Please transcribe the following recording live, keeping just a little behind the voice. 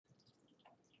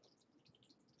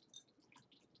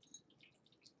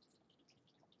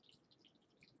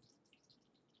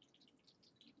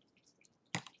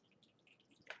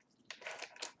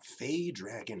Fey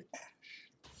Dragon Ash.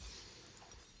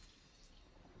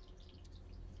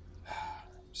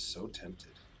 I'm so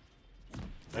tempted.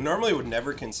 I normally would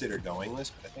never consider going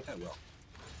this, but I think I will.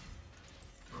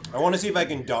 I want to see if I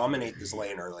can dominate this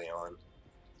lane early on.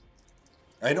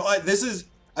 I know I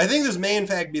think this may in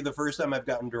fact be the first time I've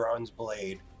gotten Duran's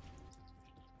Blade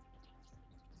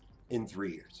in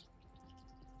 3 years.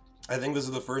 I think this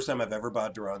is the first time I've ever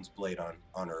bought Duran's Blade on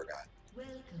Urgot.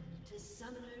 Welcome to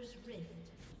Summoner's Rift.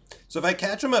 So if I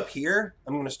catch him up here,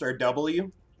 I'm going to start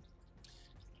W.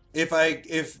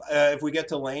 If we get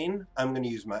to lane, I'm going to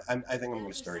use my... I think I'm going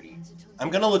to start E. I'm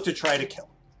going to look to try to kill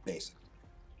him, basically.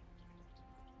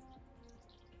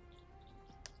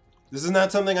 This is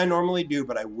not something I normally do,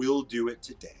 but I will do it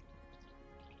today.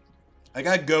 I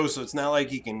got Ghost, so it's not like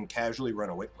he can casually run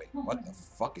away. Wait, what the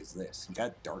fuck is this? He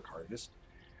got Dark Harvest?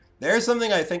 There's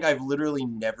something I think I've literally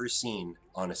never seen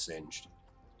on a Singed.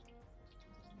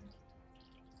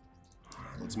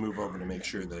 Let's move over to make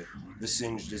sure that the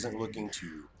Singed isn't looking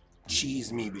to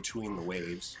cheese me between the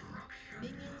waves.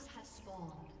 Minions have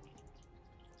spawned.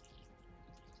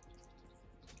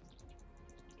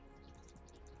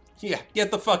 Yeah, get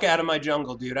the fuck out of my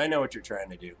jungle, dude. I know what you're trying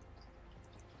to do.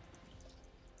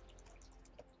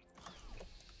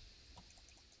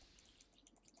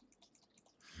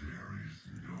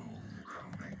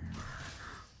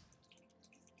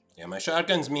 Yeah, my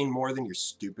shotguns mean more than your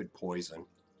stupid poison.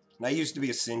 And I used to be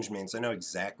a Singed main, so I know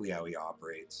exactly how he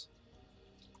operates.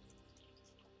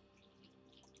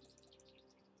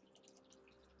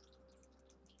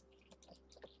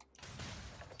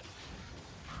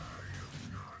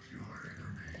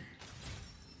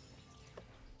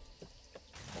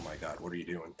 Oh my god, what are you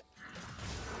doing?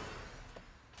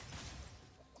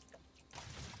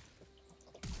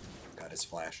 Got his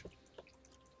flash.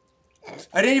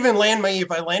 I didn't even land my E.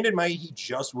 If I landed my E, he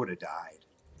just would have died.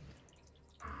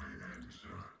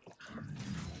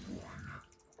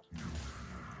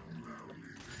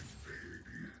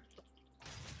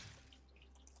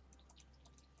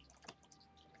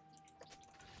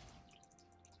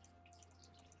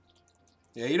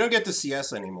 Yeah, you don't get to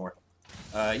CS anymore.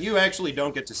 You actually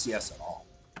don't get to CS at all.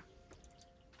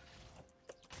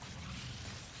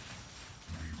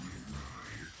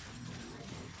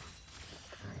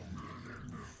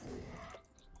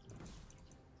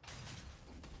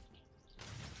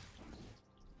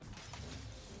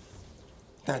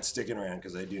 Not sticking around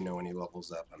because I do know when he levels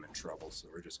up, I'm in trouble. So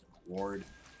we're just going to ward.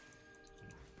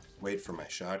 Wait for my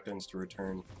shotguns to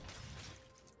return.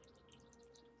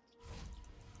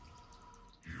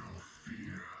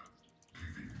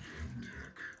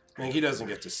 I think he doesn't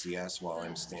get to CS while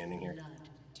I'm standing here.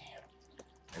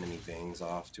 Damn. Enemy veins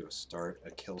off to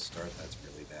a kill start. That's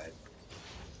really bad.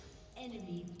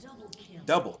 Enemy double kill.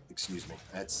 Double, excuse me.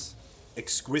 That's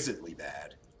exquisitely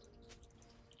bad.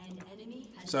 An enemy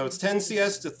has So it's 10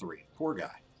 CS to 3. Poor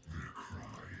guy.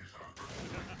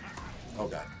 Oh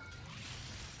god.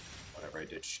 Whatever I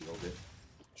did, shield it.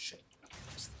 Shit.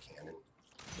 It's the cannon.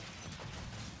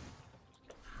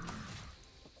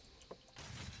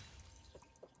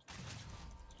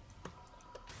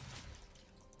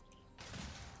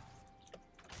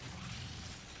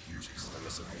 Jeez, I'm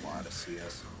missing a lot of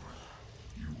CS.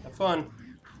 Have fun.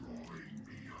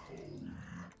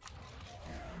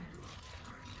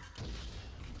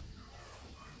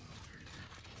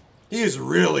 He is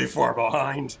really far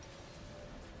behind.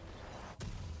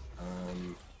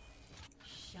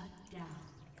 shut down.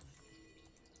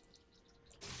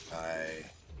 I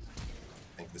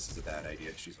think this is a bad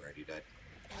idea. She's already dead.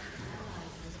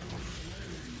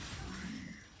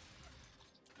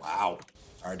 Wow.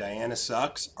 Our Diana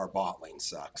sucks. Our bot lane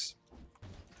sucks.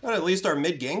 But at least our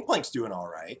mid gangplank's doing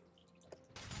alright.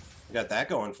 We got that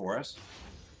going for us.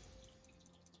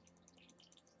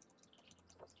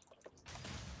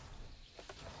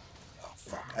 Oh,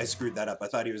 fuck. I screwed that up. I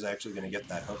thought he was actually going to get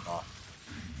that hook off.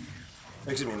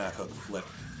 Excuse me, not hook, flip.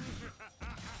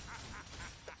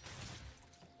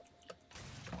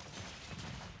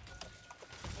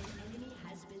 An enemy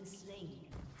has been slain.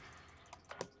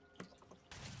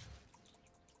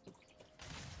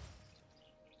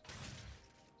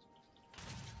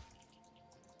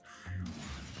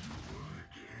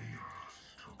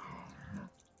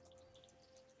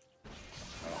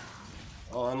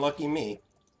 Oh, unlucky me.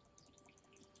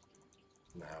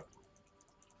 No.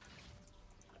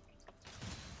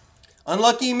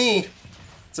 Unlucky me.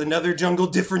 It's another jungle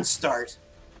different start.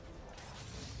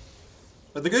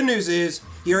 But the good news is,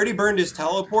 he already burned his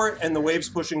teleport, and the wave's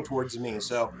pushing towards me,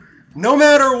 so no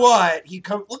matter what, he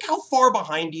comes. Look how far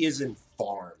behind he is in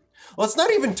farm. Let's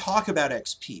not even talk about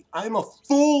XP. I'm a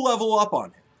full level up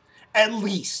on him. At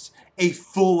least. a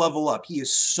full level up. He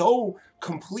is so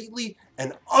completely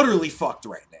and utterly fucked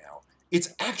right now.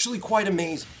 It's actually quite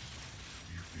amazing.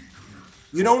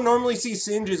 You don't normally see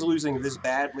Singes losing this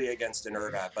badly against an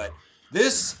Urgot, but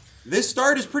this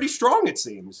start is pretty strong, it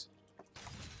seems.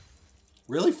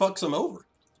 Really fucks him over.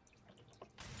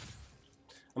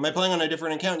 Am I playing on a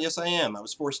different account? Yes, I am. I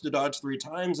was forced to dodge 3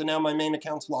 times, and now my main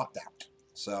account's locked out.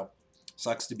 So,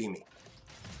 sucks to be me.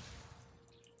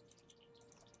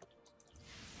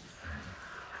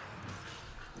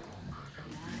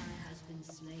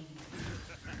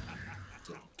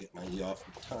 Get my E off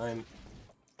in time.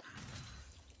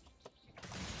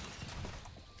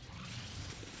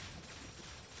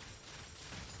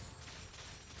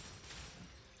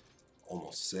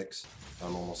 Almost 6.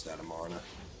 I'm almost out of mana.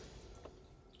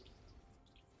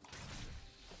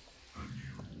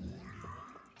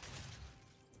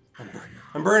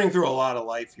 I'm burning through a lot of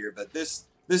life here, but this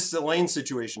lane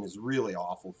situation is really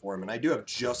awful for him, and I do have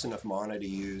just enough mana to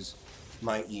use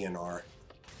my E and R.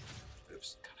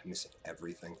 Oops, God, I'm missing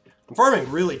everything. I'm farming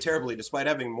really terribly, despite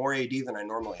having more AD than I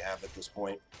normally have at this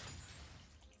point.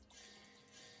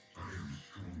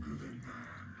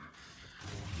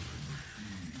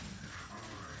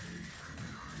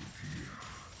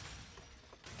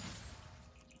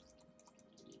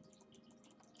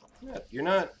 Yeah, you're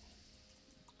not...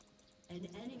 An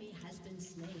enemy has been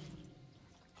slain. An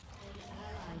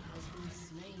ally has been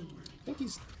slain. I think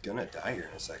he's gonna die here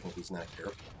in a second if he's not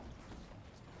careful.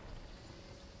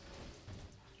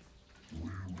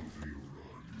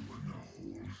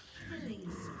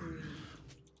 Killing spree.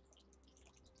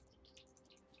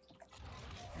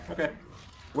 Okay.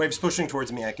 Wave's pushing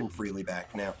towards me, I can freely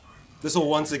back now. This will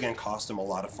once again cost him a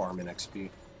lot of farm and XP. An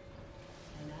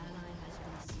ally has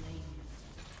been slain.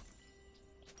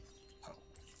 Oh,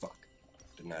 fuck.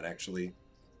 Did not actually...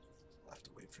 I'll have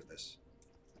to wait for this.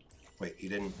 Wait,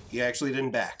 he actually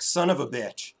didn't back. Son of a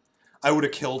bitch. I would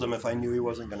have killed him if I knew he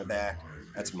wasn't going to back.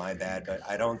 That's my bad, but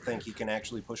I don't think he can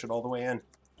actually push it all the way in.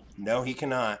 No, he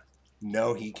cannot.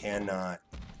 No, he cannot.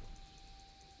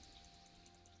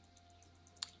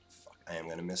 Fuck, I am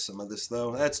going to miss some of this,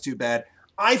 though. That's too bad.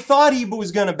 I thought he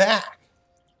was going to back.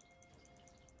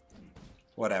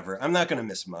 Whatever. I'm not going to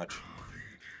miss much.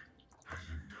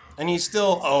 And he's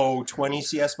still, 20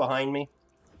 CS behind me.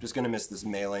 Just going to miss this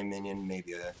melee minion,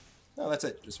 maybe a... No, that's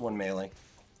it. Just one melee.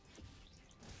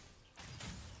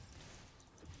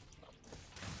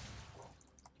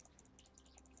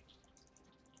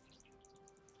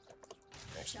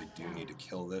 Actually do need to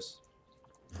kill this.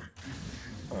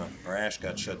 Huh, our Ashe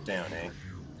got shut down, eh?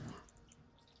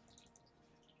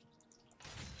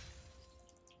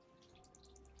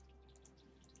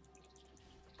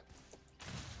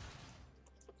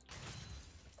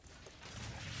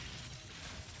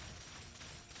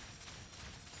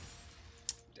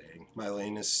 Dang, my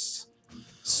lane is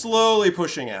slowly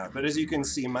pushing out, but as you can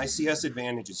see, my CS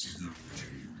advantage is huge.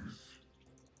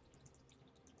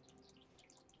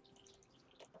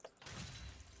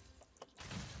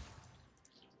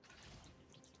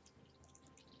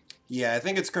 Yeah, I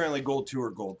think it's currently Gold 2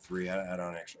 or Gold 3. I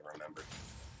don't actually remember.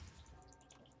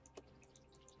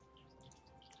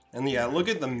 And yeah, look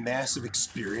at the massive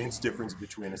experience difference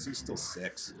between us. He's still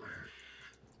 6.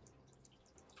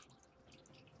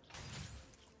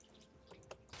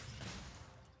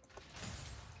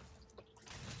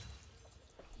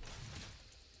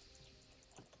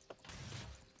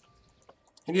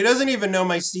 And he doesn't even know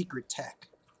my secret tech,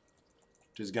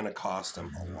 which is going to cost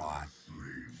him a lot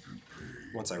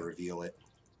once I reveal it.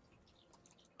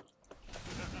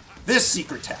 This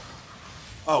secret tech!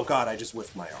 Oh god, I just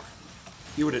whiffed my R.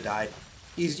 He would have died.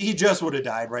 He just would have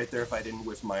died right there if I didn't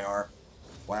whiff my R.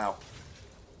 Wow.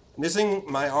 Missing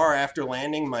my R after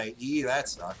landing my E, that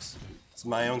sucks. It's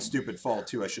my own stupid fault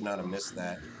too, I should not have missed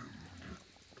that.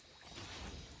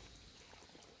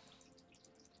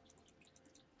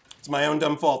 It's my own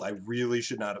dumb fault, I really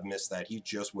should not have missed that. He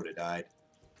just would have died.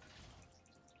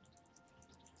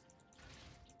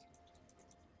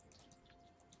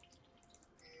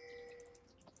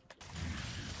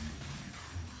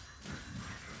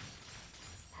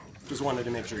 Just wanted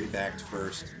to make sure he backed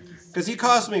first. Because he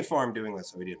cost me farm doing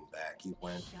this, so he didn't back. He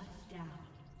went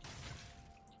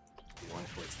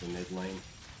towards the mid lane.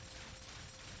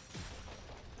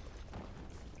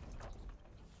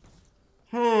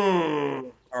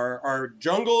 Our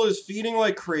jungle is feeding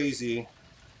like crazy.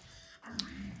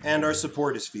 And our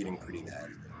support is feeding pretty bad.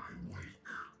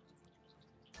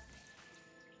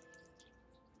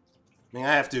 I mean,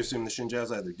 I have to assume the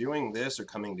Xinjiao's either doing this or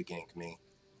coming to gank me.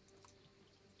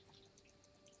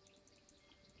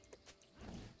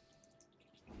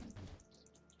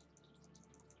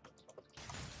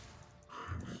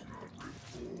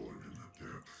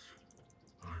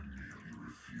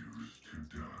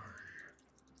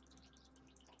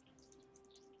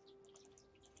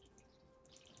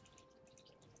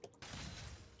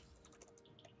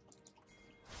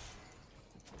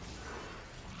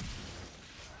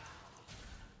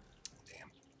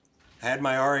 I had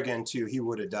my R again too. He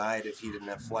would have died if he didn't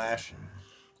have flash.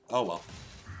 Oh well.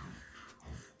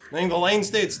 I think the lane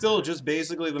state's still just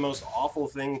basically the most awful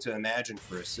thing to imagine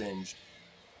for a Singed.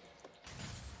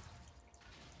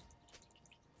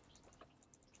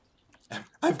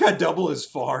 I've got double his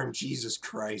farm, Jesus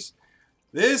Christ.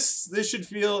 This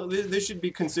should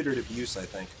be considered abuse, I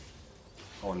think.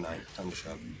 Oh, I'm 9. Time to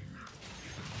shove.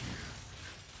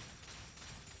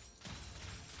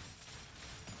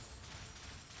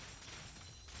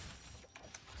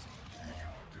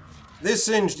 This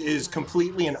Singed is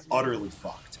completely and utterly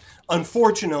fucked.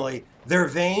 Unfortunately, their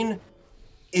Vayne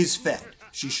is fed.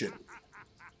 She shouldn't.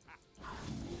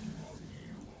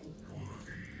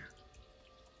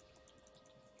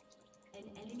 An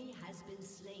enemy has been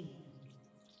slain.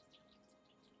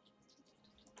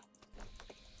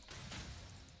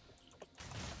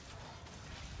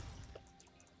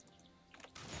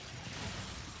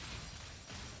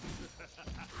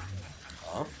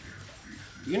 Huh?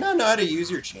 Do you not know how to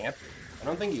use your champ? I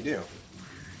don't think you do.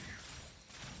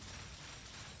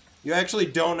 You actually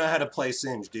don't know how to play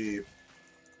Singe, do you?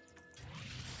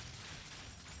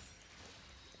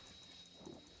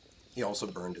 He also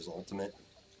burned his ultimate.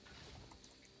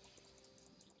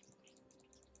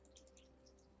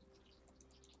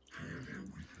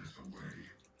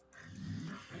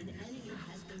 An enemy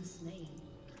has been slain.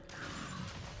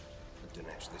 That didn't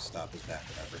actually stop his back,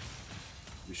 whatever.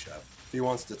 We shove. If he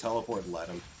wants to teleport, let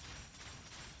him.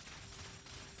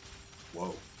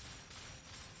 Whoa.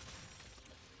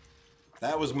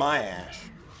 That was my Ashe.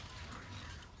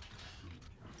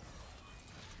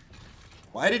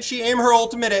 Why did she aim her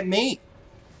ultimate at me?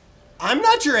 I'm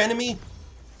not your enemy.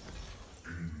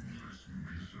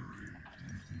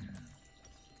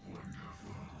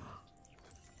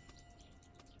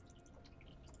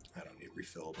 I don't need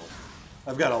refillable.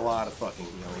 I've got a lot of fucking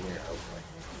healing here, hopefully.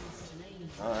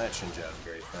 Oh, that Shinja had a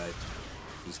great fight.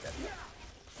 He's got me.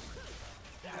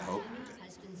 I hope.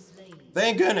 Good.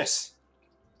 Thank goodness.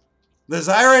 The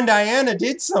Zyra and Diana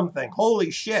did something.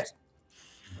 Holy shit.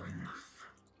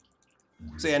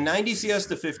 So yeah, 90 CS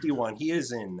to 51. He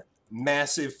is in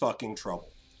massive fucking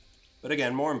trouble. But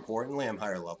again, more importantly, I'm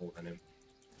higher level than him.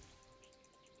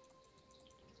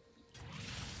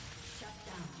 Shut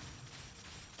down.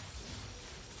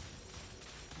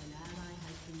 An ally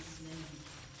has been slain.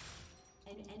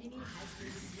 An enemy has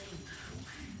been slain.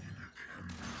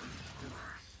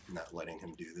 Not letting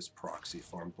him do this proxy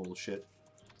farm bullshit.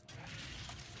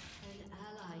 An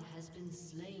ally has been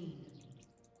slain.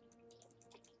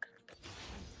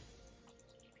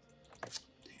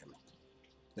 Damn.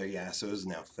 Their Yasuo is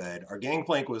now fed. Our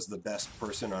Gangplank was the best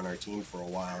person on our team for a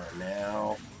while, and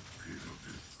now...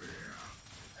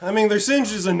 I mean, their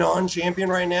Singe is a non-champion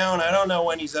right now, and I don't know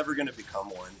when he's ever going to become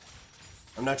one.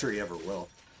 I'm not sure he ever will.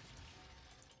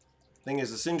 Thing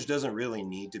is, the Singe doesn't really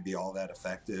need to be all that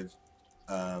effective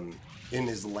in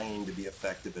his lane to be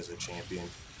effective as a champion,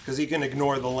 because he can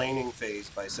ignore the laning phase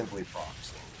by simply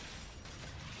proxying.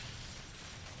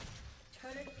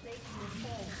 Turret plate will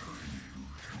fall.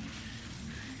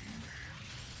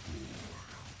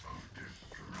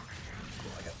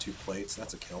 Cool, I got 2 plates.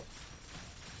 That's a kill.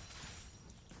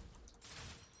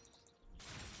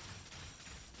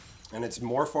 And it's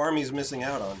more farm he's missing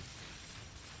out on.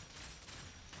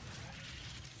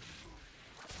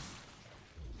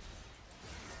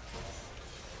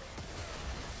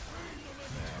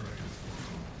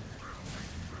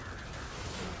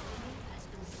 Has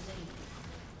been slain.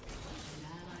 An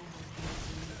ally has been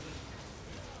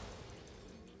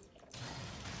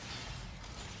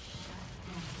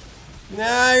slain.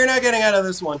 Nah, you're not getting out of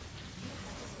this one.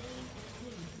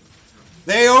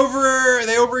 They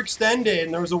overextended,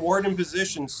 and there was a ward in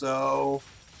position, so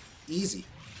easy.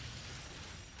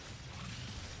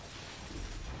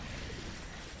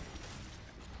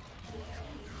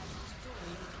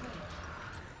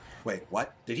 Wait,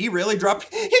 what? Did he really drop? He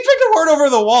tried to ward over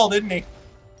the wall, didn't he?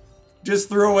 Just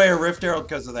threw away a Rift Herald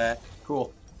because of that.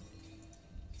 Cool.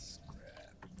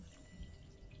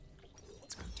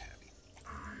 Let's go, Tabby.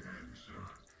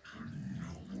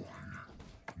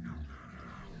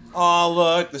 Oh,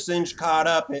 look, the Singe caught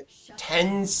up at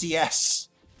 10 CS.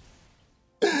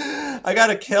 I got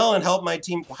a kill and helped my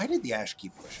team. Why did the Ashe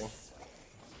keep pushing?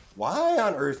 Why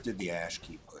on earth did the Ashe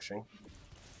keep pushing?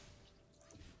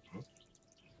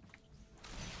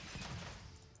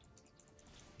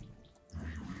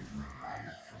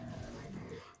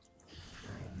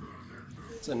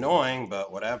 It's annoying,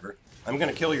 but whatever. I'm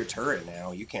gonna kill your turret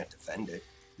now. You can't defend it.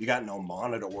 You got no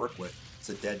mana to work with. It's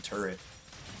a dead turret.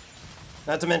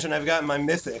 Not to mention I've got my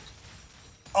mythic.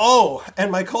 Oh,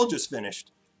 and my cull just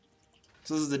finished.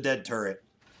 So this is a dead turret.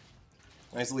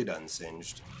 Nicely done,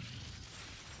 Singed.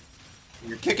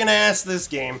 You're kicking ass this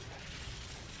game.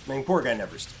 I mean, poor guy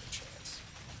never stood a chance.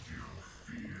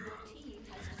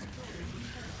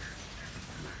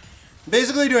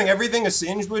 Basically doing everything a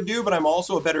Singed would do, but I'm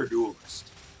also a better duelist.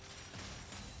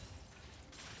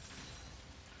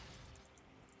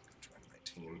 Join my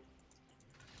team.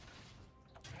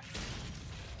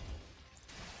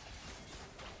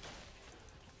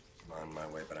 I'm on my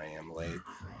way, but I am late.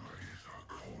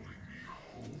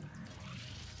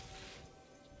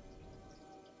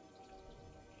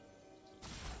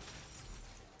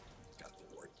 Got the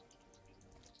ward.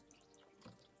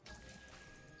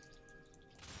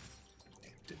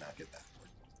 Damn, did not get that ward.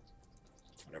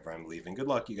 Whenever I'm leaving. Good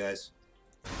luck, you guys.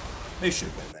 They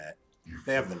should win that.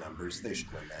 They have the numbers. They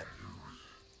should win that.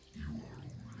 An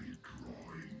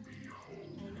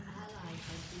ally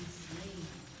has been slain.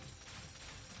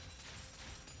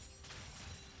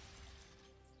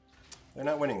 They're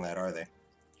not winning that, are they?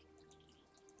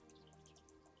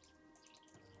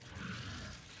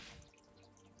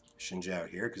 Shinji out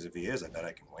here, because if he is, I bet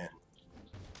I can win.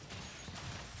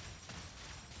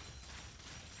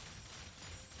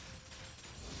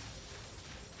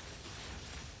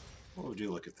 What would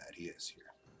you look at that? He is here.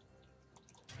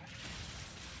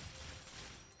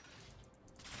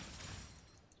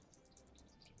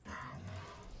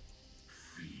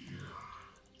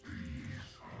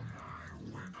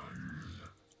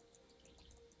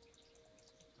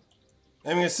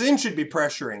 I mean, Sin should be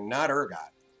pressuring, not Urgot.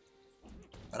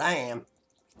 But I am.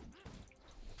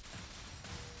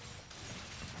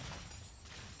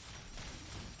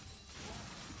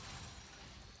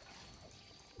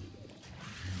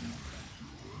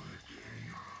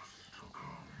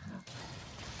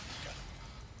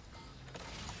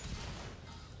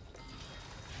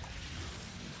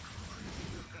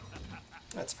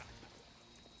 That's fine.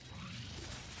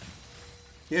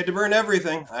 He had to burn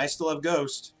everything. I still have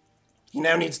Ghost. He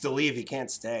now needs to leave. He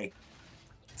can't stay.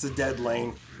 It's a dead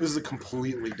lane. This is a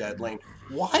completely dead lane.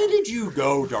 Why did you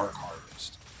go Dark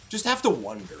Harvest? Just have to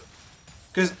wonder.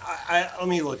 Because let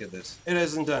me look at this. It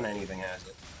hasn't done anything, has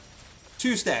it?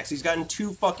 2 stacks. He's gotten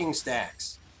 2 fucking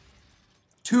stacks.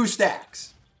 2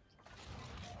 stacks.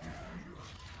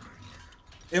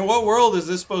 In what world is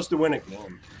this supposed to win a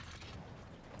game?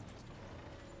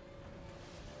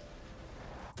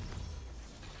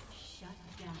 Shut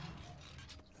down.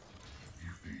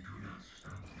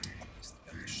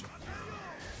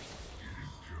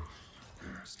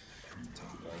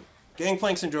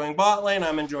 Gangplank's enjoying bot lane,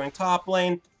 I'm enjoying top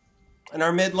lane. And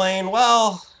our mid lane,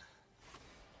 well,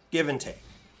 give and take.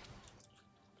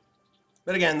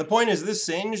 But again, the point is this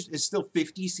Singed is still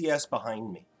 50 CS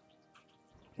behind me.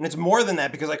 And it's more than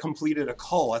that because I completed a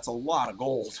cull. That's a lot of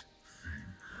gold.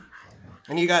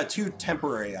 And you got 2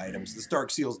 temporary items. This Dark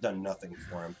Seal's done nothing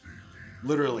for him.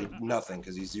 Literally nothing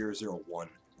because he's 0-0-1.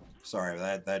 Sorry,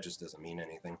 that just doesn't mean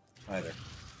anything either.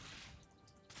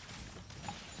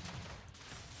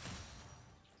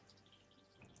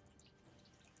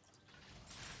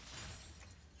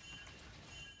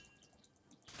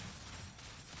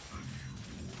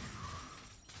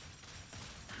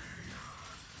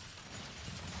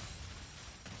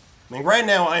 I mean, right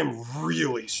now I am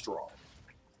really strong.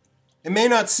 It may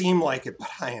not seem like it, but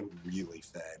I am really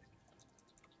fed.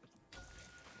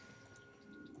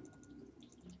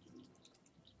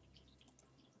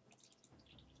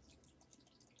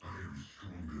 I am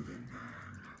stronger than man,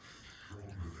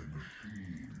 stronger than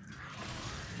machine.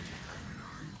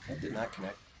 That did not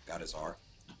connect. Got his R.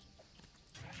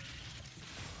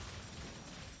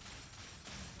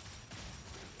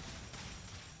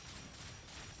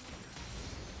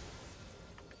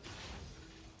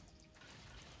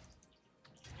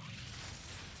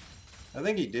 I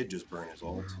think he did just burn his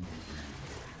ult.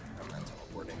 I'm not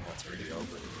teleporting, that's already over. An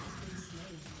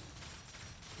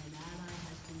ally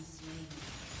has been slain.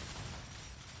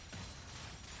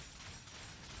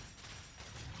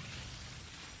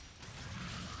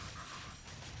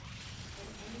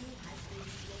 An enemy has been slain. An enemy has been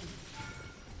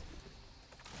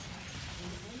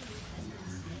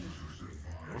slain.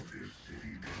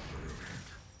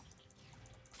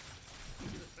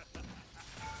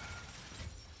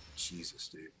 Jesus,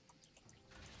 dude.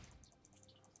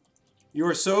 You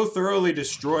are so thoroughly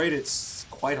destroyed, it's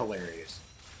quite hilarious.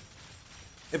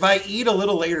 If I eat a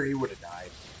little later, he would have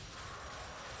died.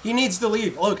 He needs to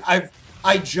leave. Look, I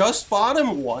just fought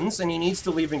him once, and he needs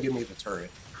to leave and give me the turret.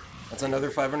 That's another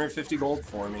 550 gold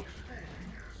for me.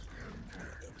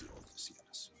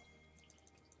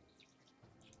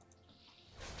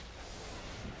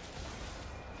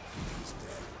 He's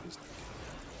dead. He's not getting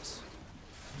out of this.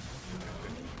 An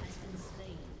enemy has been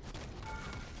slain.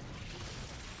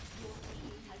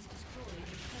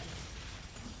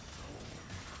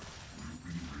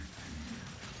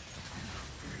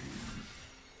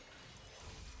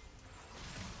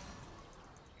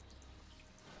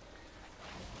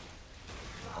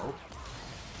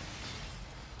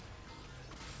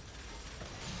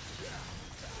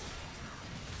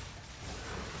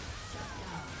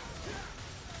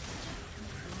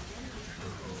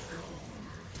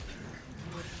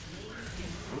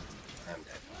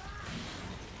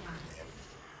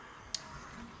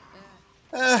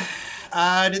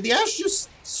 Did the Ashe just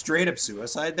straight up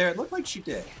suicide there? It looked like she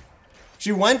did.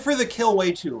 She went for the kill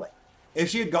way too late. If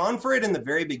she had gone for it in the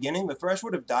very beginning, the Thresh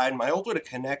would have died, my ult would have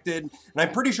connected, and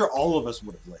I'm pretty sure all of us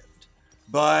would have lived.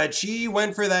 But she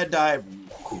went for that dive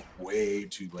way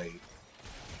too late.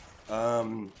 I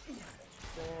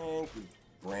think we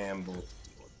Bramble to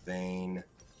deal with Vayne.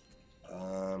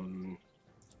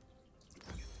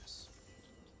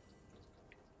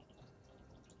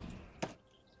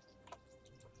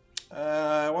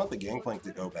 I want the Gangplank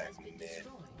to go back mid.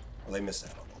 Well, they missed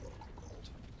out on the local gold.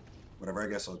 Whatever, I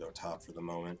guess I'll go top for the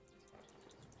moment.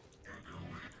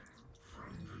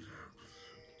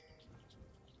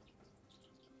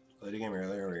 Played a game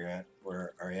earlier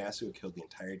where Ariasu killed the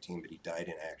entire team, but he died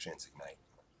in Action's Ignite.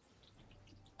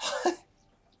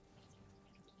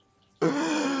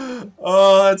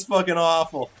 Oh, that's fucking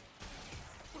awful.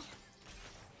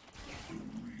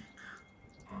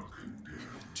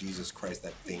 Jesus Christ,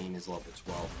 that Vayne is level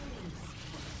 12.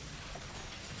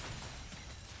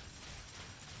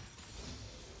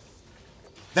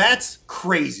 That's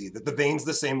crazy that the Vayne's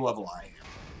the same level I am.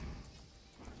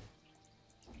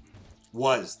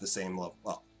 Was the same level.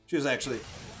 Well, she was actually...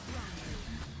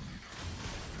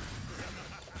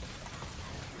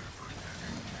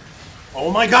 Oh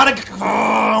my god,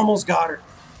 I almost got her.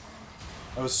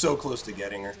 I was so close to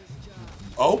getting her.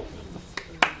 Oh.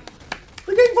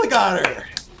 The Gangplank got her.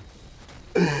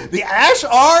 The Ashe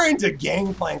R into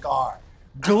Gangplank R.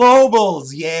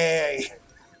 Globals, yay.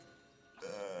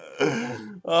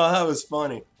 Oh, that was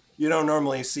funny. You don't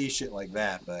normally see shit like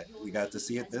that, but we got to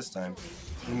see it this time.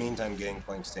 In the meantime,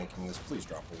 Gangplank's taking this. Please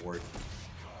drop a ward.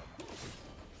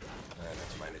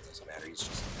 Never mind, it doesn't matter. He's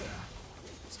just...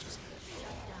 It's just...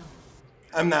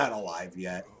 I'm not alive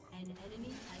yet. An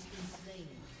enemy has been slain.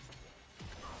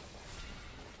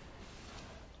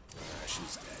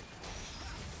 She's dead.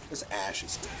 This Ashe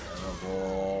is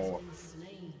terrible.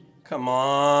 Come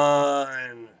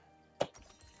on.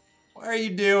 Why are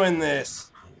you doing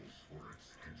this?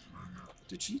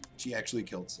 Did she? She actually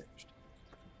killed Singed.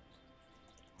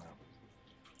 Wow.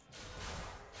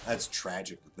 That's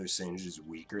tragic that their Singed is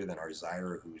weaker than our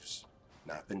Zyra, who's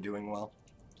not been doing well.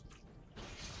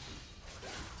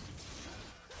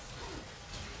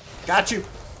 Got you.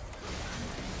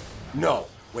 No.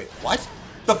 Wait, what?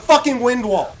 The fucking wind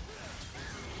wall.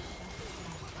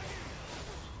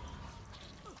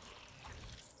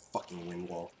 Fucking wind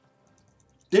wall.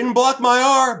 Didn't block my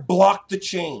R, blocked the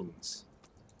chains.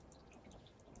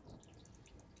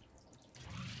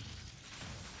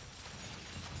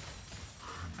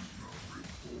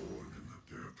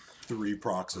 Three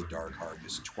procs of Dark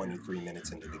Harvest, 23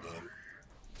 minutes into the game.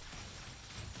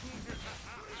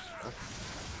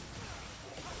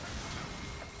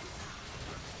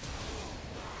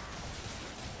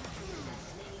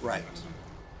 Right.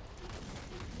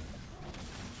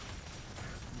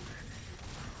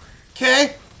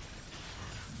 Okay.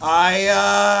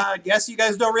 I guess you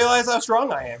guys don't realize how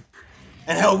strong I am.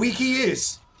 And how weak he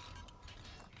is.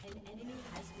 An enemy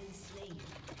has been slain.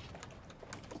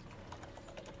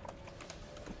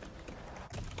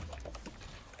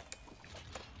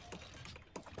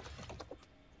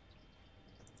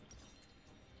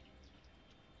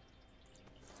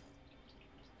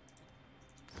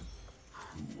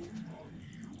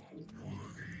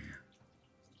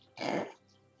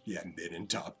 Yeah, mid and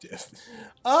top diff.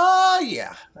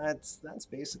 Yeah, that's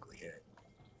basically it.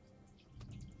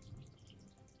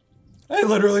 I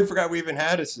literally forgot we even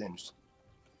had a Singed.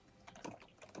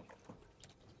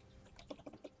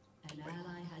 An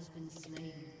ally has been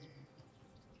slain.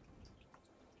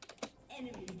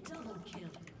 Enemy double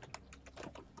kill.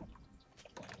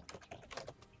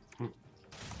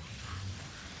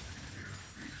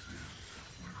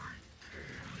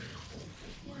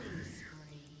 Killing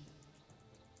spree.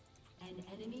 An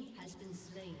enemy has been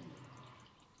slain.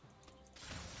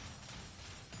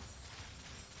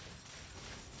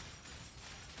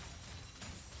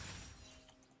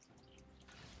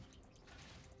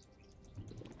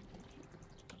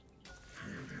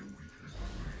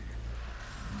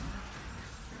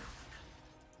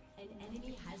 An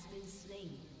enemy has been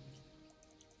slain.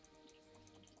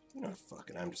 You know, fuck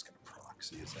it, I'm just gonna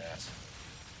proxy his ass.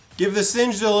 Give the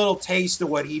Singed a little taste of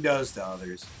what he does to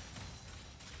others.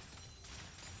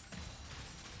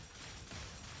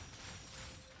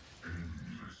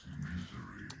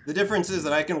 The difference is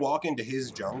that I can walk into his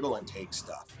jungle and take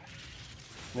stuff.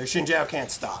 Their Xin Zhao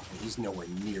can't stop me. He's nowhere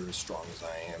near as strong as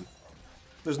I am.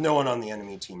 There's no one on the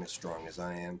enemy team as strong as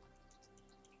I am.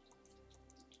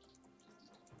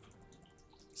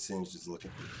 Singed is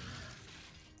looking for...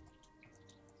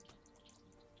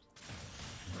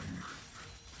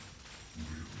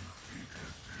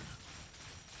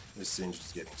 This Singed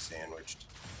is getting sandwiched.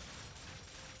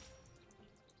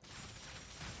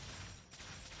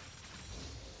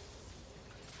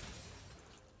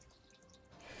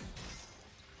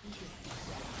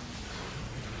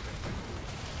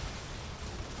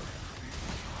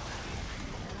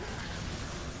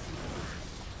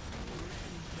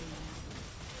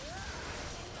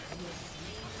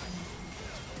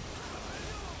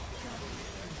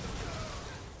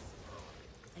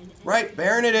 Right,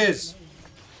 Baron it is.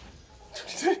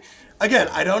 Again,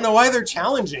 I don't know why they're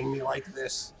challenging me like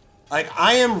this. Like,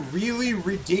 I am really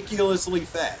ridiculously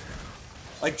fed.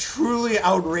 Like, truly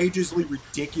outrageously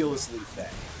ridiculously fed.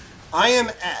 I am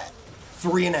at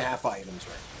 3.5 items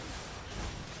right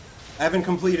now. I haven't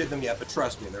completed them yet, but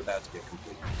trust me, they're about to get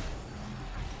completed.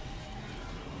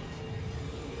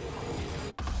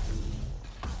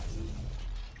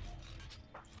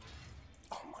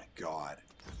 Oh my god.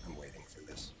 I'm waiting for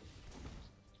this.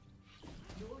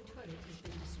 Your turret has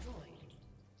been destroyed.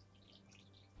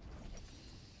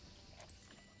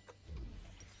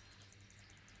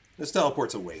 This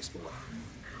teleport's a waste, but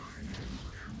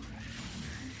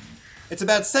it's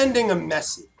about sending a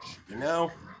message, you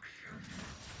know?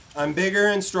 I'm bigger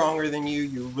and stronger than you.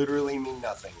 You literally mean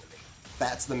nothing to me.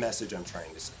 That's the message I'm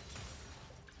trying to send.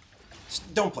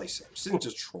 Just don't play Sim. Sim's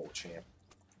just troll champ.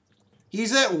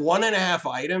 He's at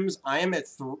 1.5 items. I am at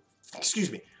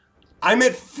excuse me. I'm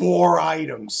at 4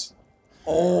 items.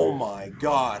 Oh my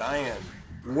god, I am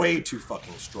way too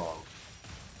fucking strong.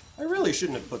 I really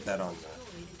shouldn't have put that on the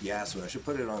Yasuo. I should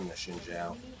put it on the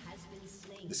Xinjiao.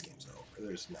 This game's over.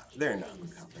 They're not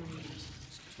recovering from this.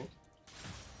 Excuse me.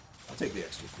 I'll take the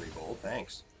extra 3 gold,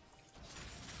 thanks.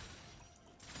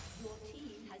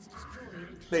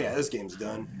 But yeah, this game's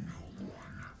done.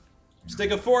 Stick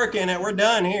a fork in it, we're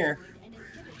done here.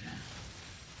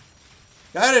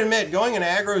 Gotta admit, going an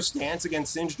aggro stance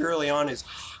against Singed early on is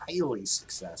highly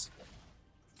successful.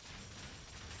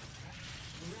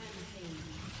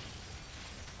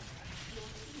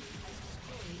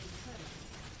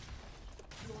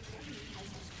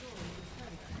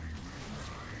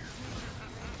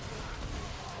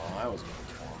 Oh, I was going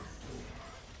to fall.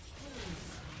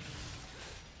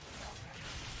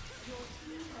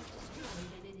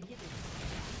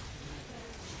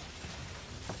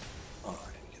 Oh,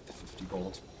 I didn't get the 50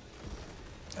 gold.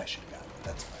 I should have gotten it.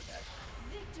 That's my bad.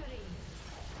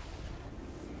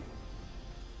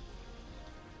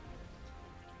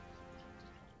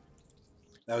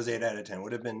 That was 8 out of 10.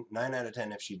 Would have been 9 out of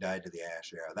 10 if she died to the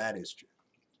Ash Arrow. That is true.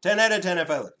 10 out of 10 if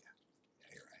I live. Yeah,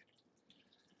 you're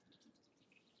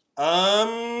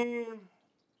right.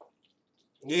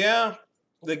 Yeah.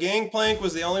 The Gangplank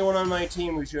was the only one on my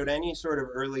team who showed any sort of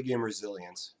early game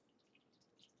resilience.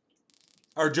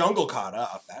 Our jungle caught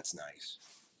up. That's nice.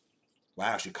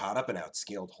 Wow, she caught up and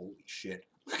outscaled. Holy shit.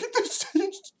 Look at this.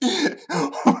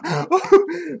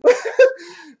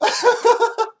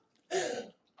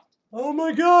 Oh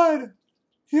my god.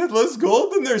 He had less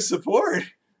gold than their support.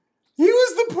 He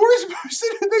was the poorest person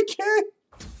in the game.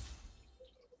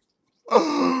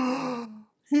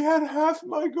 He had half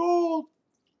my gold.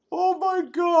 Oh my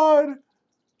god.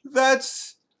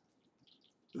 That's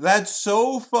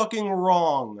so fucking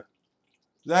wrong.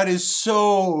 That is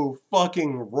so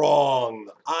fucking wrong.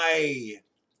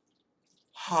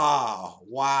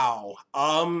 Wow.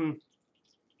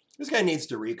 This guy needs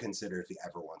to reconsider if he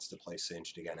ever wants to play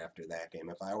Singed again after that game.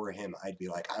 If I were him, I'd be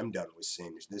like, I'm done with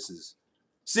Singed.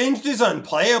 Singed is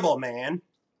unplayable, man.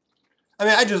 I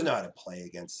mean, I just know how to play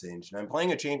against Singed, and I'm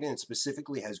playing a champion that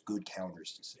specifically has good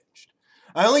counters to Singed.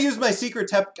 I only used my secret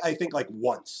tep, I think, like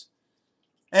once.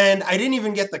 And I didn't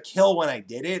even get the kill when I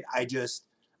did it.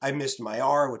 I missed my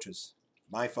R, which was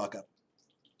my fuck up.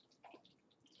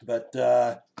 But,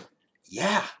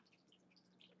 yeah.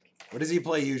 What does he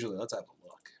play usually? Let's have a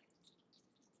look.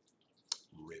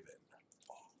 Riven.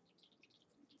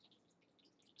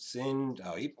 Singed.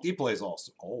 Oh, he plays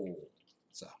also. Oh,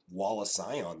 it's a wall of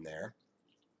Scion there.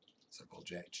 Circle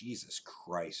Jack. Jesus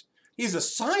Christ. He's a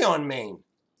Scion main.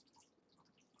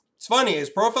 It's funny. His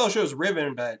profile shows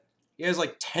Riven, but he has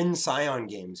like 10 Scion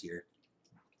games here.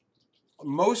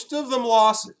 Most of them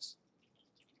losses.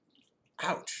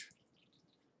 Ouch.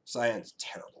 Scion's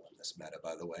terrible in this meta,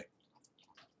 by the way.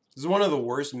 This is one of the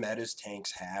worst metas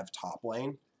tanks have top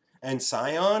lane. And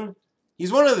Scion,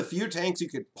 he's one of the few tanks you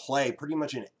could play pretty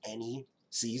much in any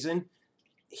season.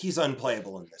 He's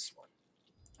unplayable in this one.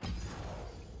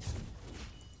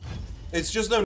 It's just